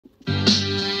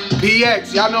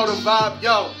BX, y'all know the vibe,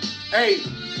 yo. Hey,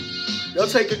 they'll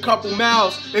take a couple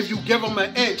miles if you give them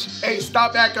an inch. Hey,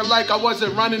 stop acting like I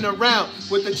wasn't running around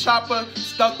with the chopper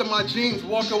stuffed in my jeans,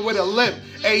 walking with a limp.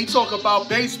 Hey, he talk about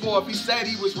baseball if he said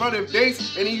he was running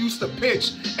base and he used to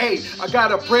pitch. Hey, I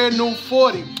got a brand new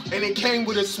 40 and it came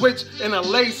with a switch and a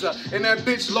laser, and that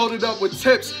bitch loaded up with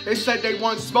tips. They said they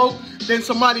want smoke, then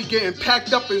somebody getting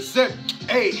packed up and zipped.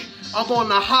 Hey, I'm on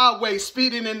the highway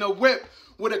speeding in the whip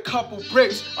with a couple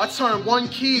bricks. I turned one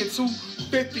key into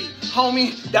 50.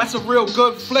 Homie, that's a real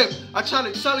good flip. I try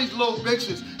to tell these little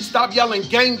bitches, stop yelling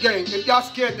gang gang. If y'all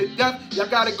scared to death, y'all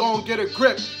gotta go and get a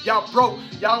grip. Y'all broke,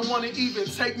 y'all don't wanna even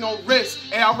take no risk.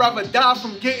 Hey, I'd rather die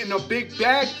from getting a big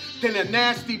bag than a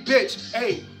nasty bitch.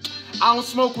 Hey, I don't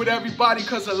smoke with everybody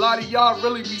cause a lot of y'all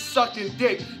really be sucking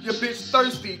dick. Your bitch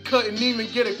thirsty, couldn't even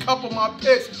get a cup of my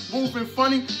piss. Moving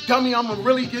funny, dummy, I'ma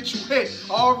really get you hit.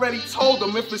 I already told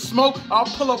them if it's smoke, I'll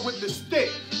pull up with the stick.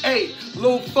 Hey,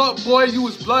 little fuck boy, you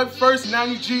was blood first, now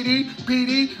you GD,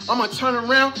 BD. I'ma turn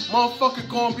around, motherfucker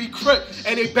gon' be crip.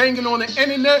 And they banging on the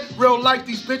internet, real life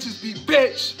these bitches be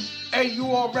bitch. Hey, you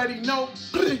already know.